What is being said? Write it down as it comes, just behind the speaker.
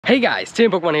Hey guys,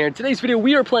 Team Pokemon here. In today's video,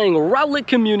 we are playing Rowlet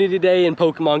Community Day in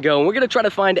Pokemon Go, and we're going to try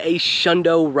to find a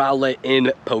Shundo Rowlet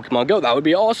in Pokemon Go. That would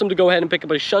be awesome to go ahead and pick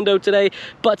up a Shundo today,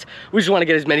 but we just want to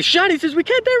get as many shinies as we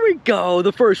can. There we go,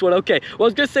 the first one. Okay, well, I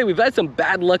was going to say, we've had some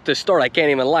bad luck to start. I can't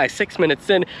even lie, 6 minutes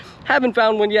in. Haven't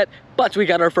found one yet, but we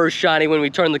got our first shiny when we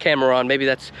turned the camera on. Maybe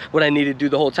that's what I needed to do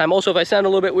the whole time. Also, if I sound a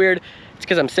little bit weird, it's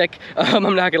because I'm sick.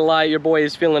 I'm not gonna lie, your boy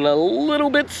is feeling a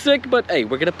little bit sick, but hey,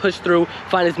 we're gonna push through,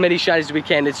 find as many shinies as we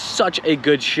can. It's such a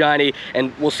good shiny,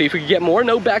 and we'll see if we can get more.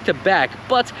 No back to back,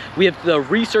 but we have the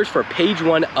research for page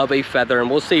 1 of a feather,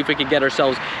 and we'll see if we can get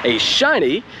ourselves a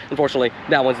shiny. Unfortunately,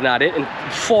 that one's not it, and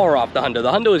far off the hundo.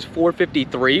 The hundo is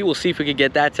 453. We'll see if we can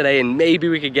get that today, and maybe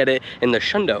we could get it in the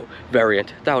Shundo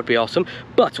variant. That would be awesome,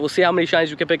 but we'll see how many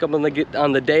shinies we can pick up on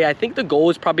the day. I think the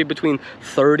goal is probably between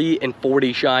 30 and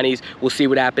 40 shinies. We'll see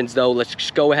what happens though. Let's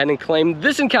just go ahead and claim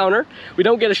this encounter. We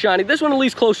don't get a shiny. This one at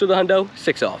least close to the hundo,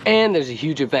 6 off. And there's a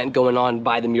huge event going on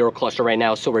by the mural cluster right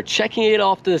now, so we're checking it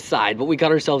off to the side, but we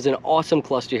got ourselves an awesome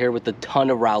cluster here with a ton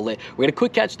of Rowlet. We're gonna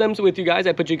quick catch them with you guys.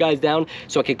 I put you guys down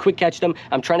so I can quick catch them.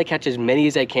 I'm trying to catch as many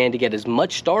as I can to get as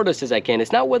much Stardust as I can.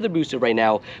 It's not weather boosted right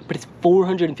now, but it's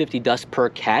 450 dust per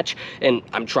catch, and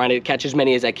I'm trying to catch as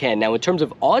many as I can. Now in terms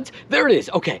of odds, there it is.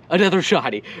 Okay, another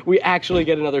shiny. We actually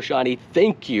get another shiny.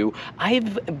 Thank you.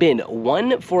 I've been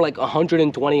one for like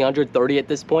 120, 130 at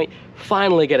this point.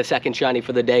 Finally get a second shiny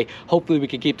for the day. Hopefully we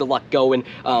can keep the luck going.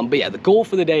 But yeah, the goal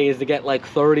for the day is to get like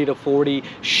 30 to 40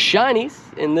 shinies,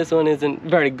 and this one isn't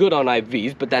very good on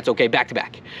IVs, but that's okay. Back to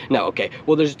back. No, okay.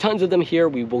 Well, there's tons of them here.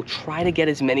 We will try to get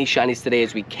as many shinies today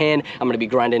as we can. I'm gonna be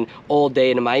grinding all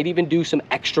day, and I might even do some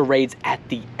extra raids at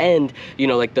the end, you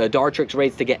know, like the Dartrix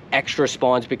raids to get extra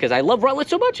spawns, because I love Rowlet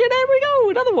so much. And there we go,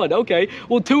 another one. Okay,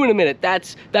 well, 2 in a minute.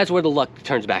 That's where the luck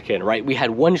turns back in, right? We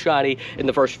had one shiny in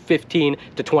the first 15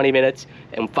 to 20 minutes,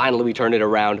 and finally we turned it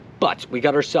around. But we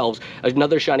got ourselves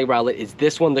another shiny Rowlet. Is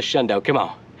this one the Shundo? Come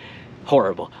on.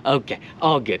 Horrible. Okay,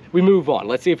 all good. We move on.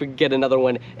 Let's see if we can get another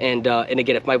one. And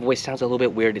again, if my voice sounds a little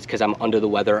bit weird, it's because I'm under the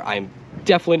weather. I'm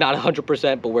definitely not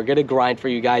 100%, but we're gonna grind for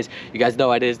you guys. You guys know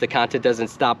how it is. The content doesn't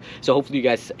stop. So hopefully you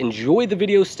guys enjoy the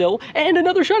video still. And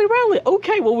another shiny Rowlet.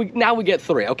 Okay, well, now we get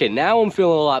 3. Okay, now I'm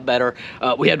feeling a lot better.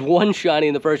 We had 1 shiny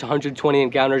in the first 120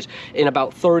 encounters. In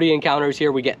about 30 encounters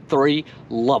here, we get 3.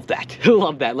 Love that.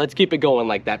 Love that. Let's keep it going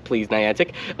like that, please,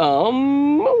 Niantic.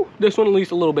 This one at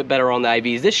least a little bit better on the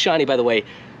IVs. This shiny, by the way,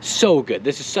 so good.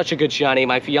 This is such a good shiny.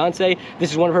 My fiance,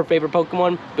 this is one of her favorite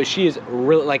Pokemon, but she is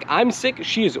really, like, I'm sick,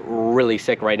 she is really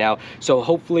sick right now. So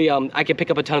hopefully I can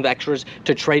pick up a ton of extras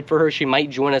to trade for her. She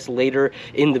might join us later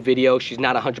in the video. She's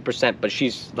not 100%, but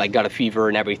she's like got a fever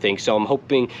and everything. So I'm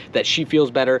hoping that she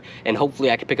feels better, and hopefully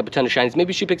I can pick up a ton of shinies.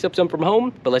 Maybe she picks up some from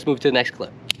home, but let's move to the next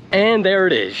clip. And there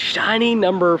it is, shiny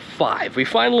number 5. We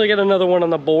finally get another one on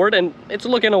the board, and it's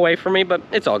looking away from me, but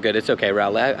it's all good. It's okay,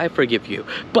 Rowlet. I forgive you.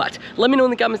 But let me know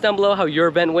in the comments down below how your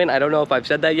event went. I don't know if I've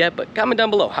said that yet, but comment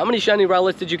down below. How many shiny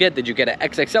Rowlets did you get? Did you get an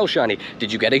XXL shiny?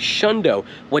 Did you get a Shundo?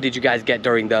 What did you guys get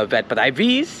during the event? But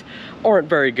IVs aren't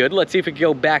very good. Let's see if we can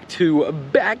go back to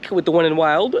back with the one in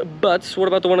wild. But what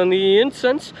about the one in the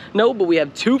incense? No, but we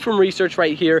have 2 from research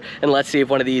right here, and let's see if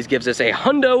one of these gives us a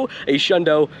hundo, a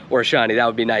Shundo, or a shiny. That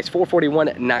would be nice.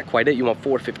 441, not quite it. You want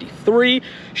 453,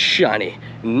 shiny.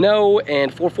 No,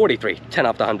 and 443, 10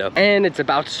 off the hundo. And it's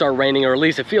about to start raining, or at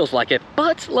least it feels like it.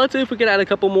 But let's see if we can add a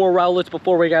couple more Rowlets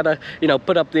before we gotta, you know,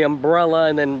 put up the umbrella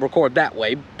and then record that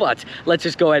way. But let's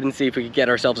just go ahead and see if we can get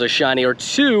ourselves a shiny or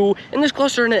 2 in this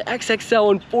cluster. In an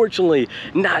XXL, unfortunately,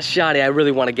 not shiny. I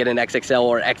really want to get an XXL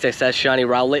or XXS shiny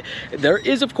Rowlet. There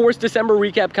is, of course, December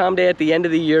recap com day at the end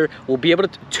of the year. We'll be able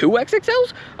to 2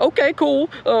 XXLs? Okay, cool.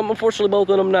 Unfortunately, both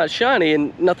of them not shiny,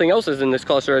 and nothing else is in this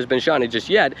cluster has been shiny just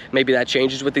yet. Maybe that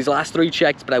changes with these last 3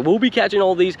 checks, but I will be catching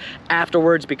all these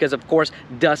afterwards because, of course,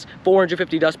 dust,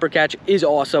 450 dust per catch is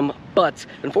awesome, but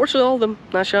unfortunately, all of them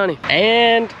not shiny.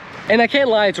 And I can't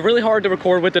lie, it's really hard to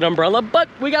record with an umbrella, but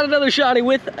we got another shiny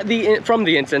with from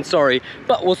the incense, sorry.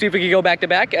 But we'll see if we can go back to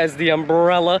back as the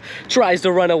umbrella tries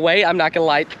to run away. I'm not gonna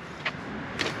lie.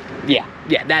 Yeah,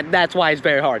 that's why it's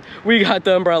very hard. We got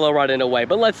the umbrella running away,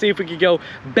 but let's see if we can go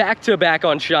back to back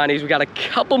on shinies. We got a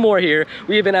couple more here.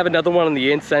 We even have another one on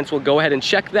the incense. We'll go ahead and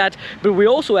check that, but we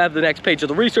also have the next page of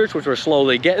the research, which we're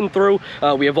slowly getting through.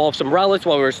 We evolved some Rowlets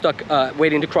while we were stuck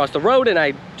waiting to cross the road, and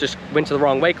I just went to the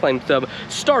wrong way, claimed some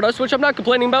Stardust, which I'm not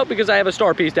complaining about because I have a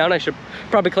star piece down. I should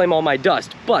probably claim all my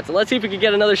dust, but let's see if we can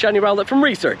get another shiny Rowlet from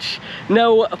research.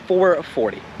 No,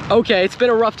 440. Okay, it's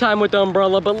been a rough time with the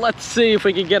umbrella, but let's see if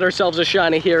we can get ourselves a shiny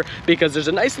shiny here because there's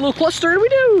a nice little cluster, and we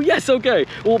do. Yes, okay.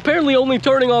 Well, apparently only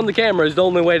turning on the camera is the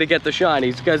only way to get the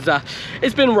shinies because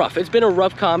it's been rough. It's been a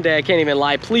rough calm day. I can't even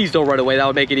lie. Please don't run away. That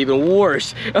would make it even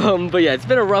worse. But yeah, it's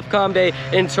been a rough calm day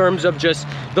in terms of just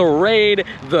the raid,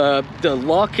 the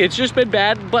luck. It's just been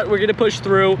bad, but we're gonna push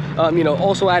through. You know,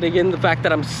 also adding in the fact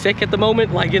that I'm sick at the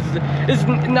moment. Like it's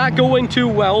not going too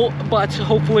well, but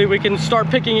hopefully we can start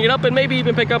picking it up and maybe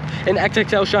even pick up an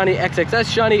XXL shiny,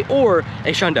 XXS shiny, or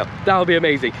a Shundo. That would be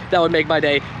amazing. That would make my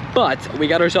day. But we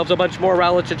got ourselves a bunch more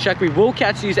Rowlets to check. We will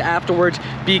catch these afterwards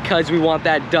because we want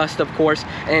that dust, of course.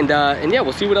 And yeah,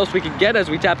 we'll see what else we can get as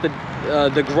we tap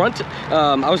the grunt.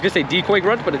 I was gonna say decoy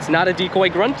grunt, but it's not a decoy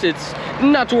grunt. It's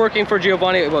not working for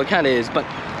Giovanni. Well, it kind of is, but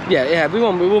yeah,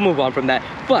 we'll move on from that.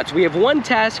 But we have one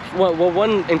task, well,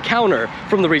 one encounter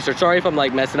from the research. Sorry if I'm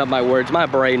like messing up my words. My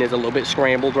brain is a little bit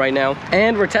scrambled right now.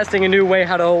 And we're testing a new way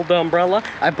how to hold the umbrella.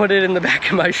 I put it in the back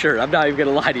of my shirt. I'm not even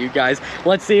gonna lie to you guys.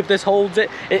 Let's see if this holds it.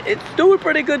 It's doing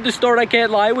pretty good to start, I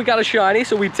can't lie. We got a shiny,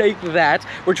 so we take that.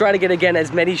 We're trying to get, again,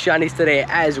 as many shinies today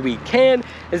as we can,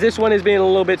 as this one is being a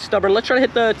little bit stubborn. Let's try to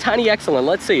hit the tiny excellent.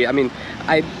 Let's see. I mean,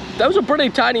 that was a pretty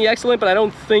tiny excellent, but I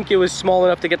don't think it was small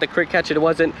enough to get the crit catch. It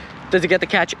wasn't. Does it get the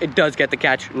catch? It does get the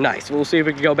catch. Nice. We'll see if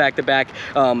we can go back to back.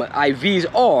 IVs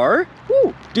are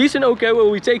decent. Okay,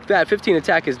 well, we take that. 15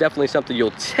 attack is definitely something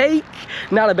you'll take.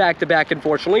 Not a back-to-back,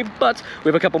 unfortunately, but we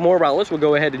have a couple more Rowlets. We'll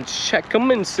go ahead and check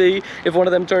them and see if one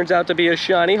of them turns out to be a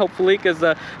shiny, hopefully, because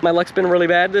my luck's been really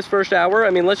bad this first hour. I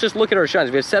mean, let's just look at our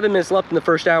shinies. We have 7 minutes left in the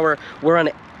first hour. We're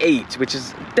on 8, which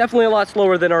is definitely a lot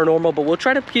slower than our normal, but we'll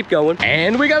try to keep going.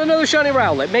 And we got another shiny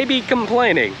Rowlet. Maybe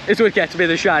complaining is what gets me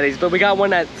the shinies, but we got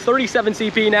one at 37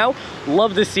 CP now.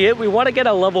 Love to see it. We want to get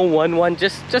a level 1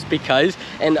 just because.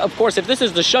 And of course, if this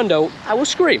is the Shundo, I will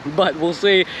scream, but we'll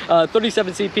see.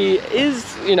 37 CP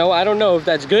is, you know, I don't know if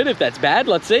that's good, if that's bad.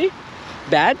 Let's see.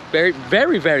 Bad, very,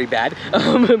 very, very bad.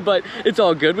 But it's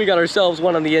all good. We got ourselves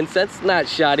one on the incense, not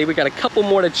shoddy. We got a couple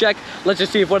more to check. Let's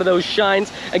just see if one of those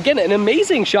shines. Again, an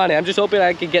amazing shiny. I'm just hoping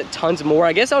I could get tons more.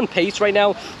 I guess on pace right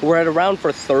now, we're at around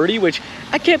for 30, which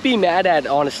I can't be mad at,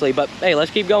 honestly. But hey,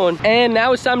 let's keep going. And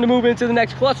now it's time to move into the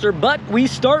next cluster. But we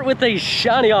start with a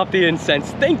shiny off the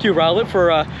incense. Thank you, Rowlet,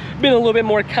 for being a little bit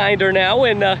more kinder now.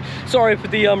 And sorry if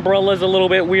the umbrella is a little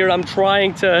bit weird. I'm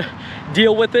trying to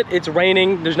deal with it. It's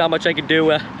raining. There's not much I can do.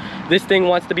 This thing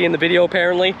wants to be in the video,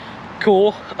 apparently.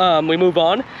 Cool. We move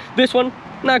on. This one,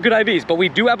 not good IVs, but we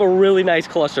do have a really nice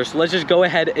cluster. So let's just go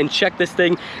ahead and check this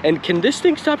thing. And can this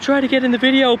thing stop trying to get in the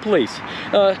video, please?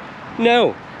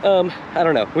 No. I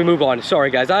don't know. We move on.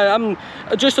 Sorry, guys. I'm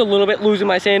just a little bit losing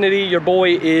my sanity. Your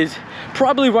boy is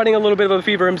probably running a little bit of a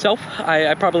fever himself.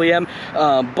 I probably am,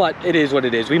 but it is what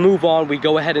it is. We move on. We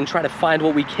go ahead and try to find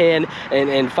what we can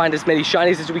and find as many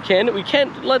shinies as we can. We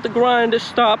can't let the grind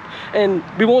stop, and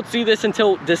we won't see this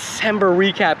until December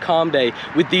recap calm day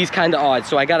with these kind of odds.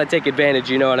 So I got to take advantage,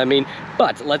 you know what I mean?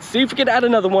 But let's see if we can add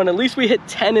another one. At least we hit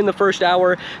 10 in the first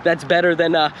hour. That's better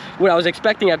than what I was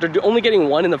expecting after only getting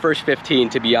 1 in the first 15,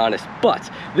 to be honest.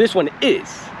 But this one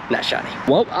is not shiny.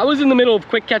 Well, I was in the middle of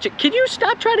quick catching. Can you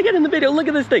stop trying to get in the video? Look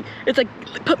at this thing. It's like,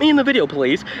 put me in the video,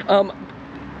 please.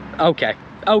 Okay,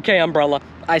 umbrella.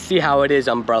 I see how it is,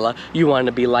 umbrella. You want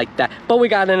to be like that. But we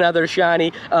got another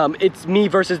shiny. It's me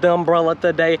versus the umbrella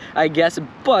today, I guess.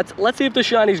 But let's see if the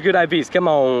shiny's good IVs. Come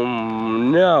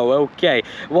on. No. Okay.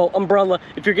 Well, umbrella,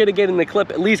 if you're going to get in the clip,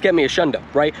 at least get me a Shundo,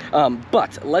 right?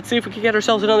 But let's see if we can get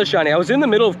ourselves another shiny. I was in the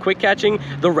middle of quick catching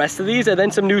the rest of these, and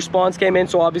then some new spawns came in.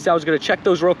 So obviously I was going to check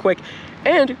those real quick.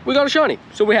 And we got a shiny,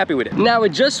 so we're happy with it. Now it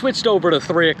just switched over to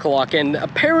 3 o'clock, and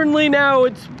apparently now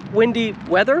it's windy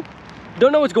weather.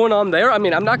 Don't know what's going on there. I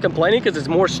mean, I'm not complaining because it's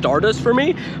more Stardust for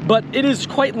me, but it is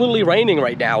quite literally raining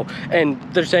right now, and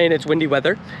they're saying it's windy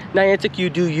weather. Niantic, you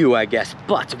do you, I guess.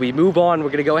 But we move on. We're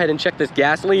gonna go ahead and check this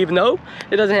Ghastly, even though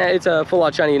it doesn't have, it's a full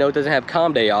out shiny, you know, it doesn't have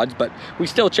calm day odds, but we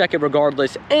still check it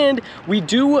regardless. And we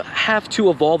do have to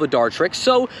evolve a Dartrix,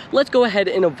 so let's go ahead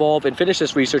and evolve and finish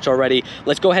this research already.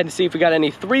 Let's go ahead and see if we got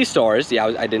any 3 stars. Yeah,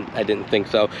 I didn't think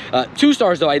so. 2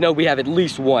 stars though. I know we have at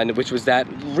least 1, which was that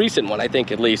recent one, I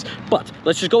think, at least. But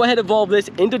let's just go ahead and evolve this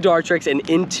into Dartrix and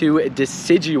into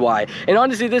Decidueye. And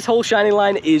honestly, this whole shiny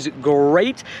line is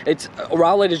great.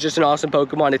 Rowlet is just an awesome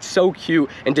Pokemon. It's so cute,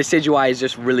 and Decidueye is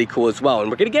just really cool as well. And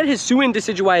we're gonna get Hisuian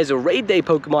Decidueye as a raid day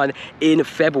Pokemon in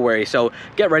February, so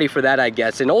get ready for that, I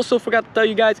guess. And also forgot to tell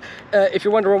you guys, if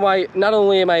you're wondering why, not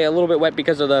only am I a little bit wet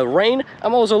because of the rain,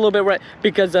 I'm also a little bit wet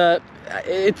because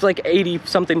it's like 80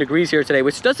 something degrees here today,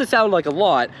 which doesn't sound like a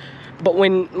lot, but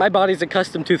when my body's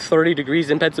accustomed to 30 degrees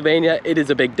in Pennsylvania, it is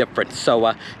a big difference.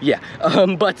 So yeah,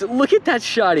 but look at that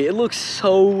shiny. It looks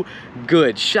so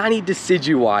good. Shiny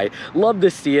Decidueye. Love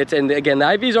to see it. And again, the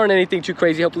IVs aren't anything too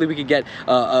crazy. Hopefully we could get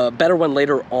a better one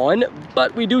later on,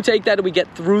 but we do take that and we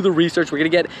get through the research. We're gonna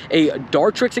get a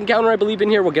Dartrix encounter, I believe, in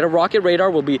here. We'll get a Rocket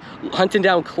Radar. We'll be hunting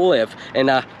down Cliff,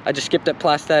 and I just skipped that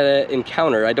Plastat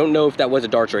encounter. I don't know if that was a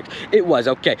Dartrix. It was.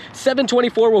 Okay,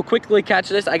 724. We'll quickly catch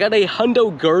this. I got a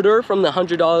Hundo Girder from the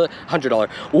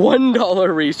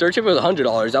 $1 research. If it was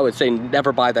 $100, I would say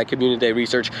never buy that community day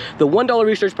research. The $1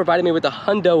 research provided me with a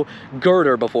Hundo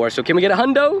Girder before, so can we get a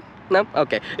Hundo? No?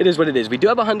 Okay, it is what it is. We do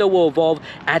have a Hundo will evolve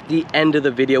at the end of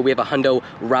the video. We have a Hundo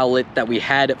Rowlet that we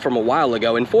had from a while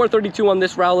ago, and 432 on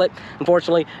this Rowlet.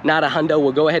 Unfortunately, not a Hundo.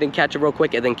 We'll go ahead and catch it real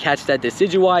quick and then catch that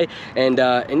Decidueye, and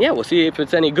yeah, we'll see if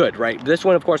it's any good, right? This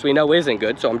one, of course, we know isn't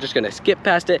good, so I'm just gonna skip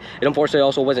past it. It unfortunately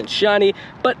also wasn't shiny,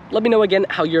 but let me know again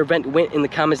how your event went in the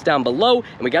comments down below.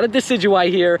 And we got a Decidueye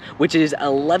here, which is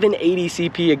 1180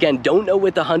 CP. Again, don't know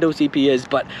what the Hundo CP is,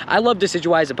 but I love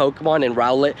Decidueye as a Pokemon and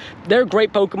Rowlet. They're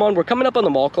great Pokemon. We're coming up on the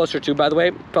mall cluster too, by the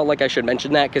way. Felt like I should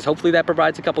mention that because hopefully that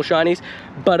provides a couple shinies.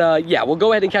 But yeah, we'll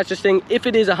go ahead and catch this thing. If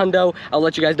it is a Hundo, I'll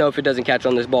let you guys know. If it doesn't catch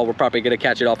on this ball, we're probably gonna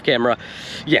catch it off camera.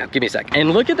 Yeah, give me a sec.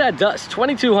 And look at that dust,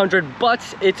 2200, but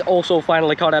it's also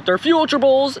finally caught after a few Ultra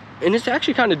Balls, and it's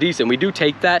actually kind of decent. We do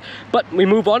take that, but we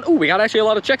move on. Oh, we got actually a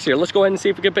lot of checks here. Let's go ahead and see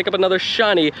if we can pick up another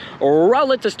shiny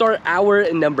Rowlet to start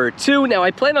hour number 2. Now, I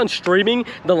plan on streaming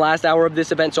the last hour of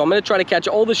this event, so I'm gonna try to catch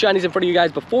all the shinies in front of you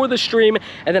guys before the stream,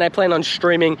 and then I plan on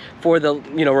streaming for the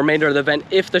remainder of the event.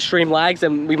 If the stream lags,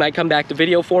 then we might come back to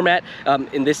video format,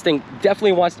 and this thing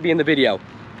definitely wants to be in the video.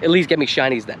 At least get me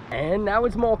shinies then. And now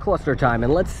it's mall cluster time,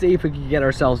 and let's see if we can get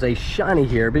ourselves a shiny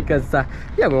here, because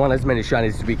yeah, we want as many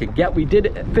shinies as we can get. We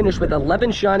did finish with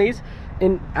 11 shinies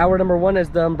in hour number 1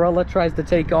 as the umbrella tries to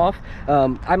take off.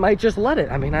 I might just let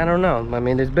it. I mean, I don't know. I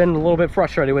mean, it's been a little bit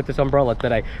frustrating with this umbrella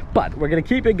today, but we're gonna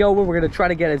keep it going. We're gonna try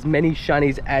to get as many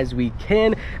shinies as we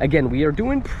can. Again, we are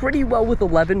doing pretty well with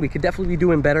 11. We could definitely be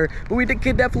doing better, but we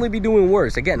could definitely be doing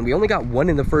worse. Again, we only got 1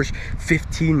 in the first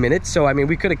 15 minutes, so I mean,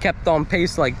 we could have kept on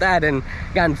pace like that and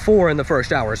gotten 4 in the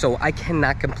first hour, so I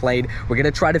cannot complain. We're gonna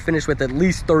try to finish with at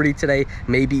least 30 today,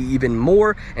 maybe even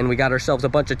more, and we got ourselves a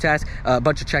bunch of tests, a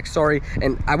bunch of checks, sorry.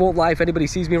 And I won't lie, if anybody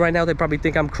sees me right now, they probably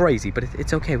think I'm crazy, but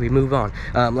it's okay, we move on.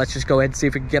 Let's just go ahead and see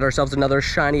if we can get ourselves another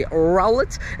shiny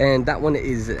Rowlet, and that one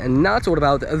is not. So what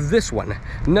about this one?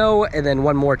 No, and then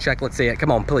one more check, let's see it. Come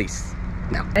on, please.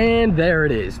 No. And there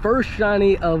it is, first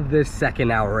shiny of this second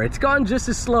hour. It's gone just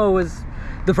as slow as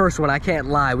the first one, I can't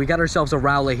lie. We got ourselves a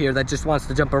Rowlet here that just wants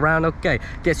to jump around. Okay,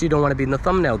 guess you don't want to be in the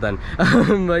thumbnail then.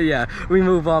 But yeah, we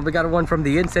move on. We got one from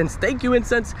the Incense. Thank you,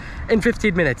 Incense. In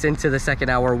 15 minutes into the second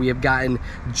hour, we have gotten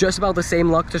just about the same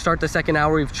luck to start the second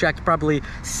hour. We've checked probably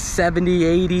 70,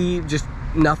 80, just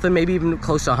nothing, maybe even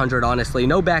close to 100, honestly.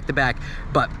 No back-to-back,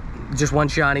 but just one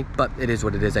shiny, but it is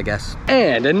what it is, I guess.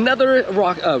 And another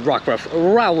Rockruff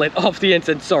Rowlet off the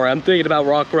Incense. Sorry, I'm thinking about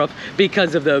Rockruff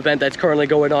because of the event that's currently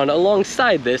going on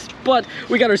alongside this, but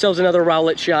we got ourselves another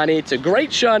Rowlet shiny. It's a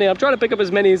great shiny. I'm trying to pick up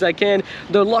as many as I can.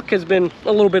 The luck has been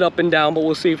a little bit up and down, but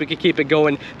we'll see if we can keep it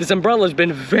going. This umbrella's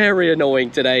been very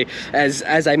annoying today.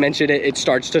 As I mentioned, it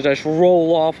starts to just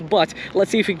roll off, but let's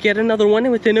see if we can get another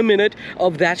one within a minute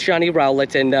of that shiny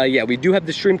Rowlet. And yeah, we do have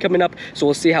the stream coming up, so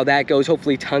we'll see how that goes.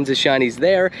 Hopefully tons of shinies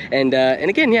there, and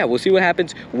again, yeah, we'll see what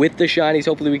happens with the shinies.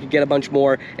 Hopefully we can get a bunch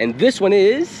more, and this one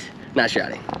is not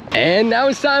shiny. And now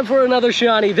it's time for another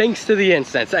shiny, thanks to the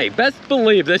Incense. Hey, best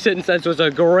believe this Incense was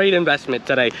a great investment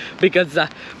today, because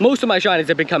most of my shinies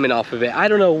have been coming off of it. I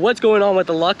don't know what's going on with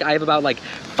the luck. I have about like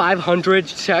 500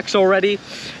 checks already,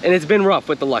 and it's been rough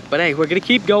with the luck, but hey, we're gonna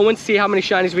keep going, see how many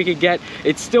shinies we can get.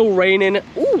 It's still raining.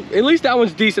 Ooh, at least that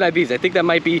one's decent IVs. I think that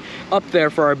might be up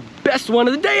there for our best one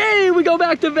of the day. Hey, we go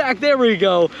back to back. There we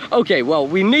go. Okay, well,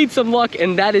 we need some luck,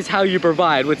 and that is how you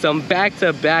provide, with some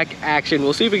back-to-back action.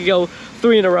 We'll see if we can go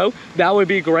 3 in a row. That would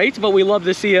be great, but we love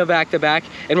to see a back-to-back,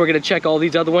 and we're gonna check all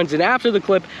these other ones, and after the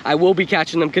clip I will be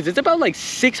catching them, because it's about like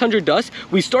 600 dust.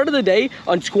 We started the day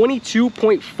on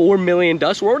 22.4 million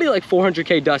dust. We're already like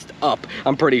 400k dust up,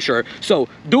 I'm pretty sure, so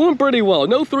doing pretty well.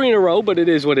 No 3 in a row, but it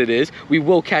is what it is. We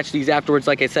will catch these afterwards,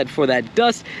 like I said, for that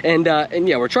dust, and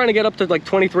yeah, we're trying to get up to like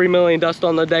 23 million million dust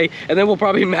on the day, and then we'll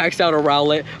probably max out a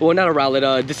Rowlet. Well, not a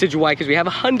Rowlet, Decidueye, because we have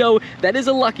a Hundo that is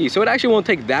a Lucky, so it actually won't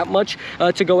take that much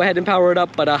to go ahead and power it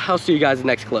up, but I'll see you guys in the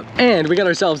next clip. And we got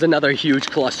ourselves another huge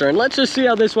cluster, and let's just see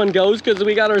how this one goes, because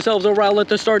we got ourselves a Rowlet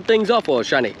to start things off. Well,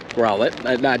 shiny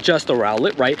Rowlet, not just a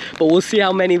Rowlet, right? But we'll see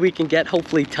how many we can get,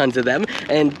 hopefully tons of them,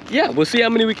 and yeah, we'll see how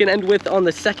many we can end with on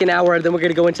the second hour. Then we're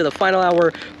gonna go into the final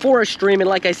hour for our stream, and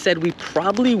like I said, we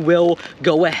probably will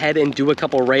go ahead and do a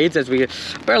couple raids, as we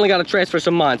apparently got to transfer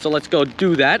some mons, so let's go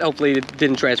do that. Hopefully it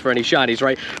didn't transfer any shinies,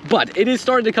 right? But it is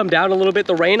starting to come down a little bit,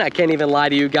 the rain. I can't even lie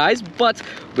to you guys, but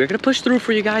we're gonna push through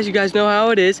for you guys. You guys know how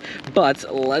it is, but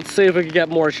let's see if we can get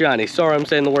more shinies. Sorry, I'm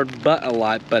saying the word "but" a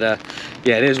lot, but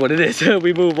yeah, it is what it is.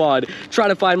 We move on, try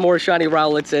to find more shiny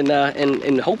Rowlets,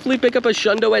 and hopefully pick up a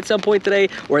Shundo at some point today,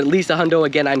 or at least a Hundo.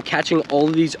 Again, I'm catching all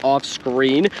of these off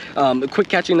screen, quick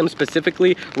catching them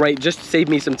specifically, right, just to save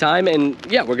me some time. And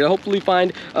yeah, we're gonna hopefully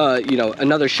find you know,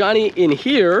 another shiny in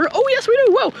here. Oh yes, we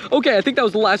do. Whoa, okay, I think that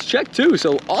was the last check too,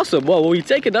 so awesome. Well, we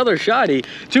take another shiny,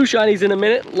 2 shinies in a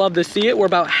minute. Love to see it. We're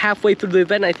about halfway through the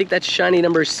event, and I think that's shiny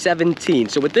number 17.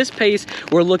 So with this pace,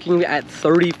 we're looking at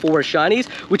 34 shinies,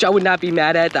 which I would not be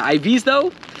mad at. The IVs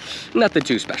though, nothing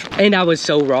too special. And I was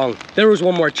so wrong. There was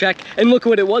one more check, and look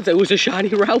what it was. It was a shiny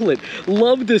Rowlet.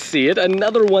 Love to see it.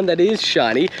 Another one that is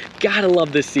shiny. Gotta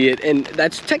love to see it. And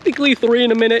that's technically 3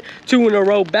 in a minute, 2 in a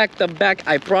row, back to back.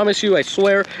 I promise you, I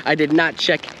swear, I did not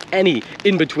check any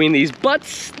in between these. But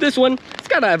this one, it's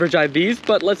got average IVs,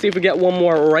 but let's see if we get one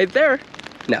more right there.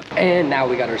 No. And now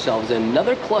we got ourselves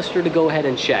another cluster to go ahead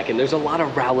and check. And there's a lot of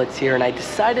Rowlets here, and I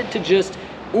decided to just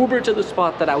Uber to the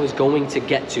spot that I was going to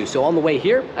get to. So on the way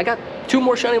here, I got 2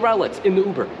 more shiny Rowlets in the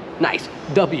Uber. Nice,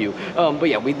 W. But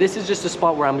yeah, this is just a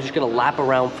spot where I'm just gonna lap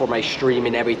around for my stream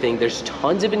and everything. There's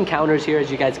tons of encounters here, as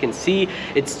you guys can see.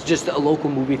 It's just a local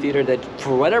movie theater that,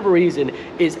 for whatever reason,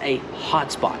 is a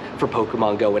hotspot for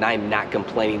Pokemon Go, and I'm not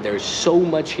complaining. There's so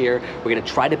much here. We're gonna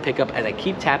try to pick up, as I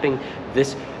keep tapping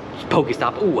this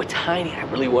Pokestop. Ooh, I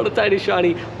really want a tiny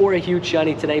shiny or a huge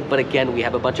shiny today, but again, we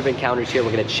have a bunch of encounters here.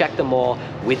 We're gonna check them all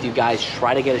with you guys,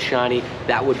 try to get a shiny.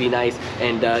 That would be nice,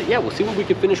 and yeah, we'll see what we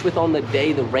can finish with on the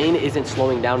day. The rain isn't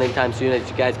slowing down anytime soon, as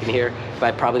you guys can hear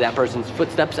by probably that person's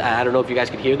footsteps. I don't know if you guys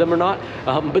could hear them or not,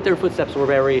 but their footsteps were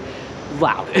very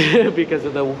loud because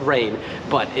of the rain,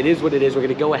 but it is what it is. We're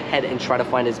gonna go ahead and try to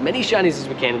find as many shinies as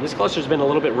we can, and this cluster's been a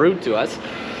little bit rude to us.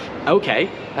 Okay,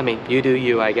 I mean, you do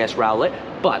you, I guess, Rowlet.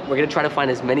 But we're gonna try to find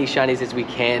as many shinies as we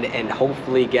can and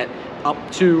hopefully get up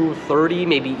to 30,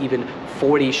 maybe even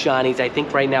 40 shinies. I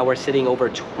think right now we're sitting over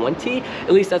 20.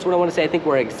 At least that's what I want to say. I think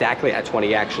we're exactly at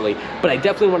 20 actually, but I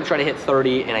definitely want to try to hit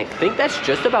 30, and I think that's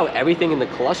just about everything in the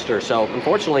cluster. So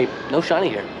unfortunately, no shiny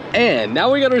here. And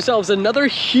now we got ourselves another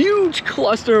huge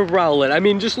cluster of Rowlet. I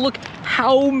mean, just look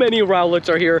how many Rowlets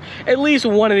are here. At least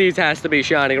one of these has to be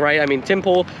shiny, right? I mean,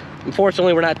 Timple,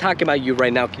 unfortunately, we're not talking about you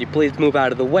right now. Can you please move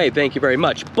out of the way? Thank you very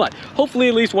much. But hopefully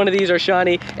at least one of these are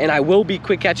shiny, and I will be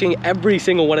quick catching every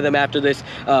single one of them after this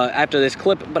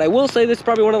clip. But I will say this is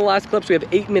probably one of the last clips. We have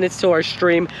 8 minutes to our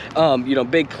stream. You know,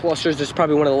 big clusters. This is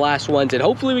probably one of the last ones, and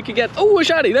hopefully we can get, oh, a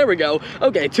shiny. There we go.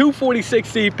 Okay,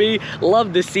 246 CP.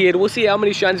 Love to see it. We'll see how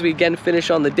many shinies we again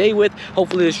finish on the day with.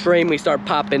 Hopefully the stream we start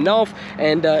popping off,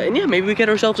 and yeah, maybe we get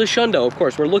ourselves a Shundo. Of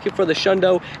course, we're looking for the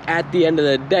Shundo at the end of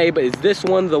the day, but is this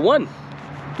one the one?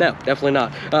 No, definitely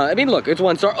not. I mean, look, it's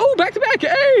 1 star. Oh, back to back.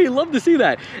 Hey, love to see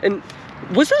that. And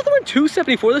was the other one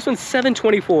 274? This one's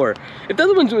 724. If the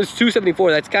other one was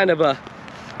 274, that's kind of a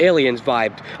Aliens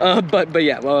vibed. But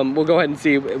yeah, we'll go ahead and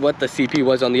see what the CP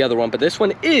was on the other one. But this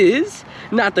one is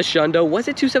not the Shundo. Was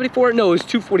it 274? No, it was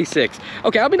 246.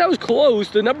 Okay, I mean, that was close.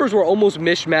 The numbers were almost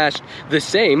mishmashed the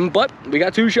same, but we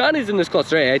got 2 shinies in this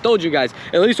cluster. Hey, I told you guys,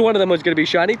 at least one of them was going to be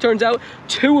shiny. Turns out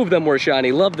 2 of them were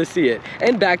shiny. Love to see it.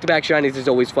 And back-to-back shinies is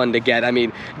always fun to get. I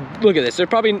mean, look at this. There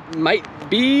probably might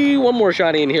be one more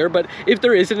shiny in here, but if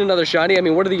there isn't another shiny, I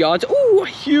mean, what are the odds? Oh,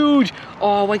 huge.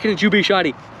 Oh, why couldn't you be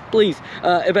shiny? Please,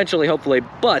 eventually, hopefully.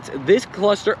 But this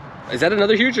cluster, is that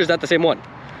another huge, or is that the same one?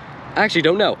 I actually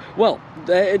don't know. Well,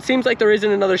 it seems like there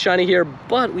isn't another shiny here,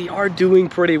 but we are doing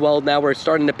pretty well now. We're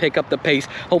starting to pick up the pace.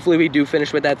 Hopefully we do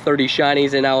finish with that 30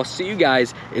 shinies, and I'll see you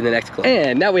guys in the next clip.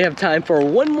 And now we have time for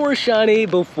one more shiny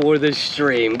before the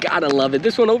stream. Gotta love it.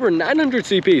 This one over 900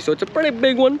 CP, so it's a pretty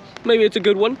big one. Maybe it's a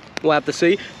good one. We'll have to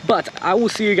see. But I will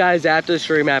see you guys after the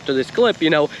stream, after this clip, you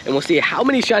know, and we'll see how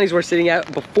many shinies we're sitting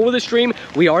at before the stream.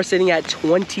 We are sitting at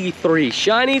 23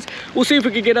 shinies. We'll see if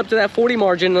we can get up to that 40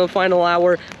 margin in the final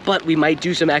hour, but we might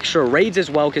do some extra raids as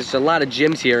well, because there's a lot of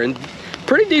gyms here, and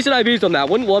pretty decent IVs on that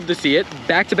one. Love to see it.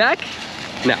 Back to back?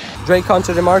 No. Drake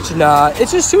concert in March? Nah,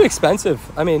 it's just too expensive.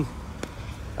 I mean,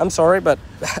 I'm sorry, but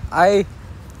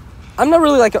I'm not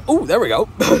really like a, oh, there we go.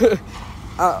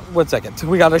 1 second.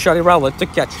 We got a shiny Rowlet to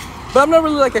catch. But I'm not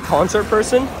really like a concert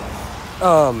person.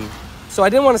 So I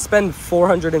didn't want to spend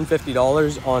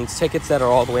 $450 on tickets that are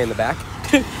all the way in the back.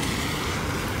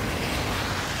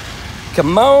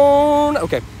 Come on.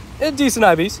 Okay. Decent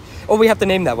IVs. Oh, we have to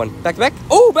name that one. Back to back.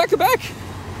 Oh, back to back.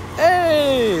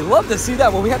 Hey, love to see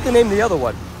that one. We have to name the other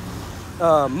one.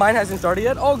 Mine hasn't started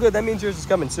yet. Oh, good. That means yours is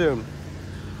coming soon.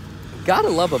 Gotta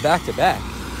love a back to back.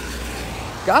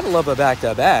 Gotta love a back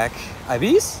to back.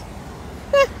 IVs?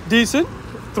 Decent.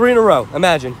 3 in a row.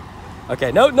 Imagine.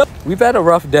 Okay, no. We've had a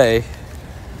rough day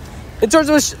in terms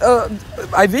of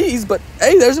IVs, but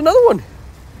hey, there's another one.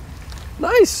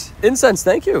 Nice. Incense,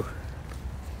 thank you.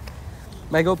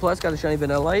 Mango Plus got a shiny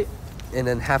Vanilla Light, and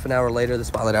then half an hour later, the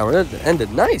Spotlight Hour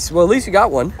ended. Nice. Well, at least you got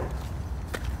one.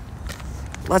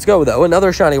 Let's go, though.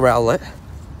 Another shiny Rowlet.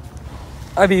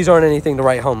 IVs aren't anything to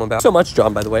write home about. So much,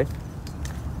 John, by the way.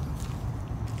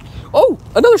 Oh,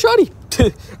 another shiny.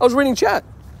 I was reading chat.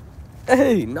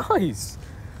 Hey, nice.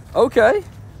 Okay.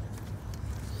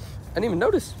 I didn't even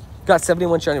notice. Got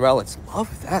 71 shiny Rowlets.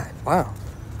 Love that. Wow.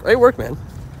 Great work, man.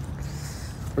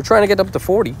 We're trying to get up to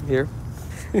 40 here.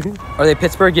 Are they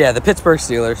Pittsburgh? Yeah, the Pittsburgh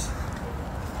Steelers.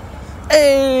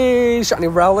 Hey, shiny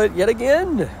Rowlet yet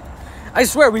again. I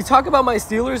swear, we talk about my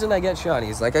Steelers and I get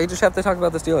shinies. Like, I just have to talk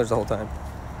about the Steelers the whole time.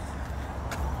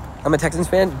 I'm a Texans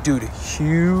fan. Dude,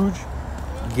 huge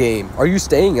game. Are you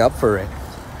staying up for it?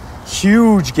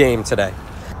 Huge game today.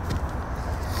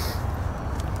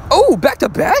 Oh, back to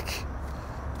back?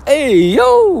 Hey,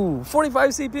 yo, 45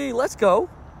 CP, let's go.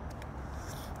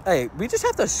 Hey, we just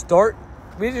have to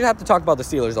talk about the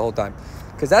Steelers the whole time.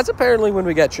 Because that's apparently when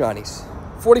we get shinies.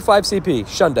 45 CP,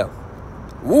 Shundo.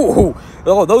 Ooh,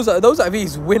 oh, those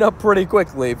IVs went up pretty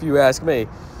quickly, if you ask me.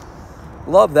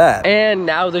 Love that. And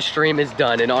now the stream is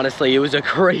done. And honestly, it was a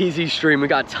crazy stream. We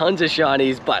got tons of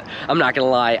shinies, but I'm not going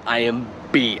to lie, I am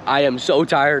beat. I am so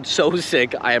tired, so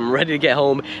sick. I am ready to get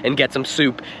home and get some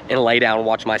soup and lay down and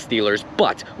watch my Steelers.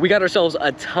 But we got ourselves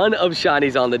a ton of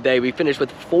shinies on the day. We finished with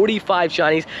 45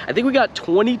 shinies. I think we got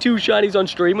 22 shinies on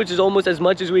stream, which is almost as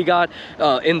much as we got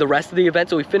in the rest of the event.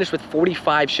 So we finished with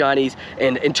 45 shinies.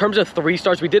 And in terms of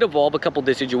 3-stars, we did evolve a couple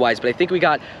Decidueyes, but I think we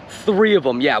got 3 of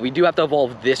them. Yeah, we do have to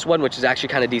evolve this one, which is actually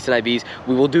kind of decent IVs.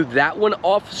 We will do that one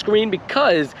off screen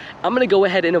because I'm going to go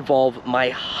ahead and evolve my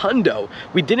Hundo.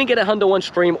 We didn't get a Hundo on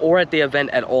stream or at the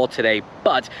event at all today,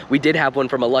 but we did have one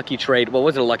from a lucky trade. Well, it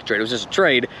wasn't a lucky trade, it was just a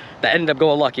trade that ended up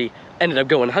going lucky, ended up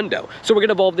going Hundo. So we're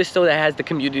gonna evolve this so that it has the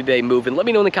community day move. And let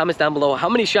me know in the comments down below, how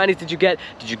many shinies did you get?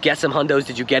 Did you get some Hundos?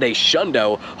 Did you get a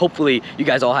Shundo? Hopefully you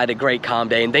guys all had a great calm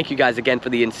day, and thank you guys again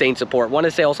for the insane support. Want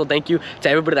to say also thank you to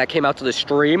everybody that came out to the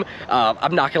stream.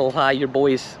 I'm not gonna lie, your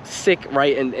boy is sick,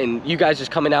 right? And you guys just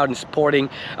coming out and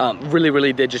supporting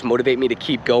really did just motivate me to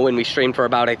keep going. We streamed for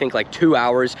about, I think, like 2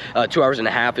 hours, 2 hours and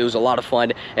a half. It was a lot of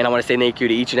fun, and I want to say thank you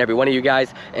to each and every one of you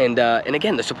guys. And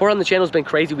again, the support on the channel has been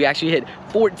crazy. We actually hit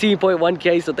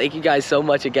 14.1K, so thank you guys so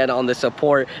much again on the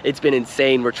support. It's been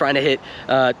insane. We're trying to hit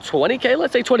 20K,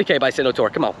 let's say 20K by Sinotaur.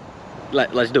 Come on.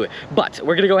 Let's do it. But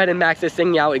we're gonna go ahead and max this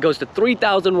thing out. It goes to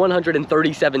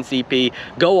 3,137 CP.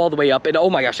 Go all the way up, and oh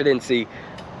my gosh, I didn't see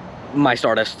my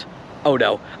Stardust. Oh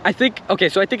no. I think, okay,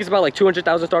 so I think it's about like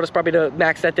 200,000 Stardust probably to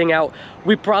max that thing out.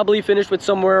 We probably finished with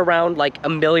somewhere around like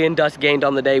 1 million dust gained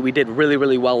on the day. We did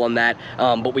really well on that.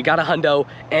 But we got a Hundo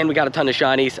and we got a ton of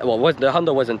shinies. Well, the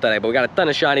Hundo wasn't today, but we got a ton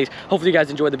of shinies. Hopefully you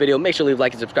guys enjoyed the video. Make sure to leave a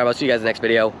like and subscribe. I'll see you guys in the next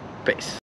video. Peace.